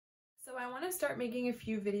I want to start making a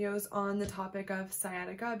few videos on the topic of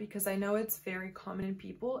sciatica because I know it's very common in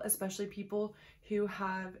people, especially people who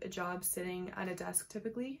have a job sitting at a desk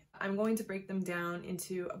typically. I'm going to break them down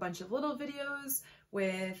into a bunch of little videos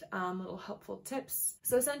with little helpful tips.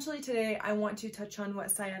 So essentially today I want to touch on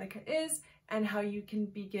what sciatica is and how you can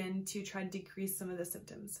begin to try to decrease some of the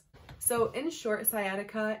symptoms. So in short,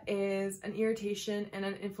 sciatica is an irritation and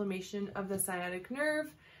an inflammation of the sciatic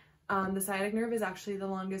nerve. The sciatic nerve is actually the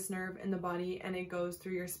longest nerve in the body, and it goes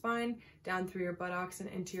through your spine, down through your buttocks and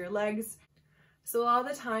into your legs. So a lot of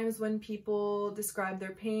the times when people describe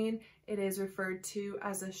their pain, it is referred to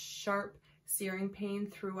as a sharp searing pain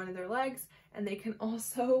through one of their legs, and they can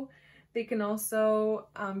also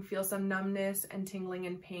feel some numbness and tingling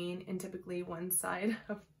and pain in typically one side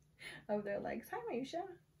of their legs. Hi, Maisha.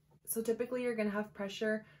 So typically you're going to have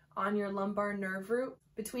pressure on your lumbar nerve root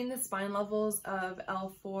between the spine levels of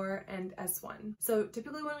L4 and S1. So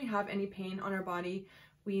typically when we have any pain on our body,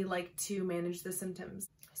 we like to manage the symptoms.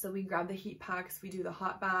 So we grab the heat packs, we do the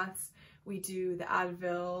hot baths, we do the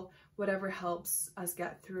Advil, whatever helps us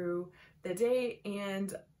get through the day.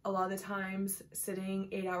 And a lot of the times sitting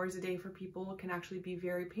 8 hours a day for people can actually be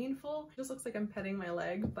very painful. It just looks like I'm petting my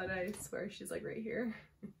leg, but I swear she's like right here.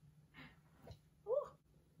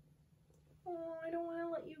 Oh, I don't want to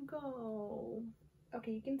let you go.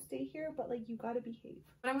 Okay, you can stay here, but like you gotta behave.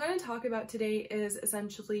 What I'm going to talk about today is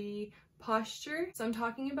essentially posture. So I'm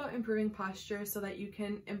talking about improving posture so that you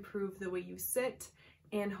can improve the way you sit,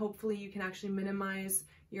 and hopefully you can actually minimize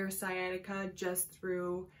your sciatica just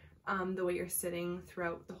through the way you're sitting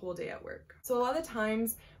throughout the whole day at work. So a lot of the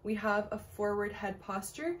times we have a forward head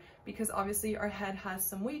posture because obviously our head has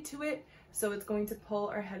some weight to it, so it's going to pull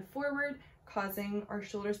our head forward, causing our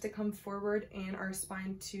shoulders to come forward and our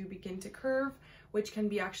spine to begin to curve, which can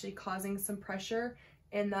be actually causing some pressure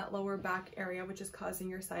in that lower back area, which is causing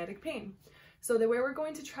your sciatic pain. So the way we're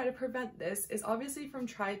going to try to prevent this is obviously from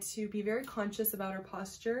try to be very conscious about our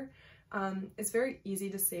posture. It's very easy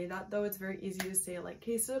to say that though. It's very easy to say like,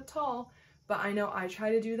 okay, sit up tall, but I know I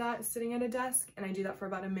try to do that sitting at a desk, and I do that for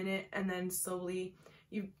about a minute, and then slowly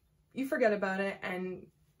you forget about it and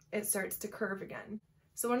it starts to curve again.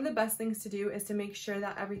 So one of the best things to do is to make sure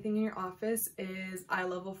that everything in your office is eye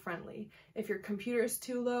level friendly. If your computer is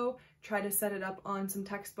too low, try to set it up on some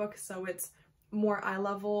textbooks so it's more eye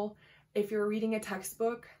level. If you're reading a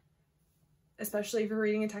textbook, especially if you're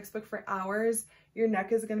reading a textbook for hours, your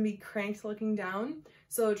neck is going to be cranked looking down.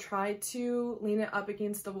 So try to lean it up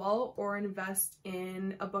against the wall or invest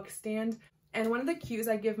in a book stand. And one of the cues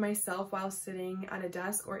I give myself while sitting at a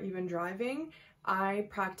desk or even driving, I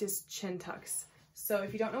practice chin tucks. So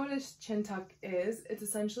if you don't know what a chin tuck is, it's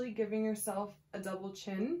essentially giving yourself a double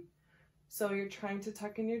chin. So you're trying to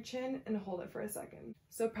tuck in your chin and hold it for a second.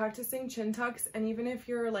 So practicing chin tucks, and even if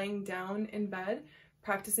you're laying down in bed,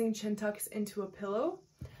 practicing chin tucks into a pillow,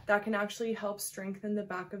 that can actually help strengthen the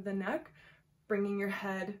back of the neck, bringing your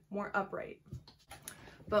head more upright.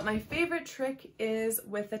 But my favorite trick is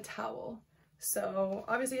with a towel. So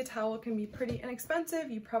obviously a towel can be pretty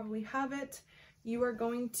inexpensive. You probably have it. You are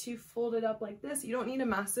going to fold it up like this. You don't need a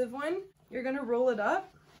massive one. You're gonna roll it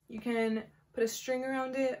up. You can put a string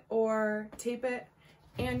around it or tape it,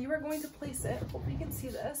 and you are going to place it, hope you can see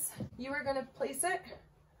this. You are gonna place it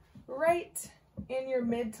right in your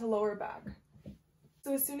mid to lower back.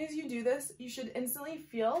 So as soon as you do this, you should instantly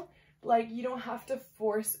feel like you don't have to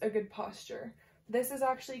force a good posture. This is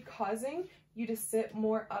actually causing you to sit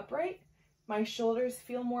more upright. My shoulders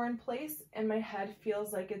feel more in place and my head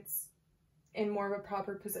feels like it's in more of a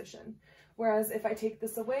proper position. Whereas if I take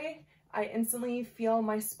this away, I instantly feel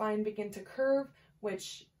my spine begin to curve,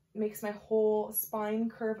 which makes my whole spine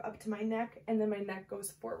curve up to my neck, and then my neck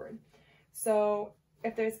goes forward. So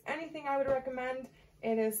if there's anything I would recommend,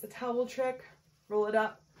 it is the towel trick. Roll it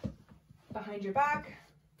up behind your back.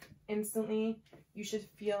 Instantly, you should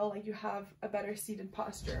feel like you have a better seated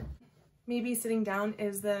posture. Maybe sitting down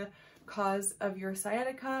is the cause of your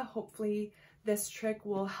sciatica. Hopefully this trick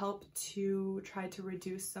will help to try to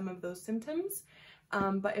reduce some of those symptoms.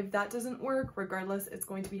 But if that doesn't work, regardless, it's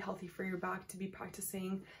going to be healthy for your back to be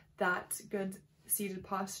practicing that good seated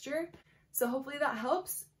posture. So hopefully that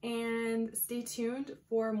helps, and stay tuned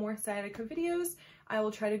for more sciatica videos. I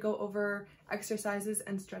will try to go over exercises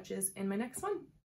and stretches in my next one.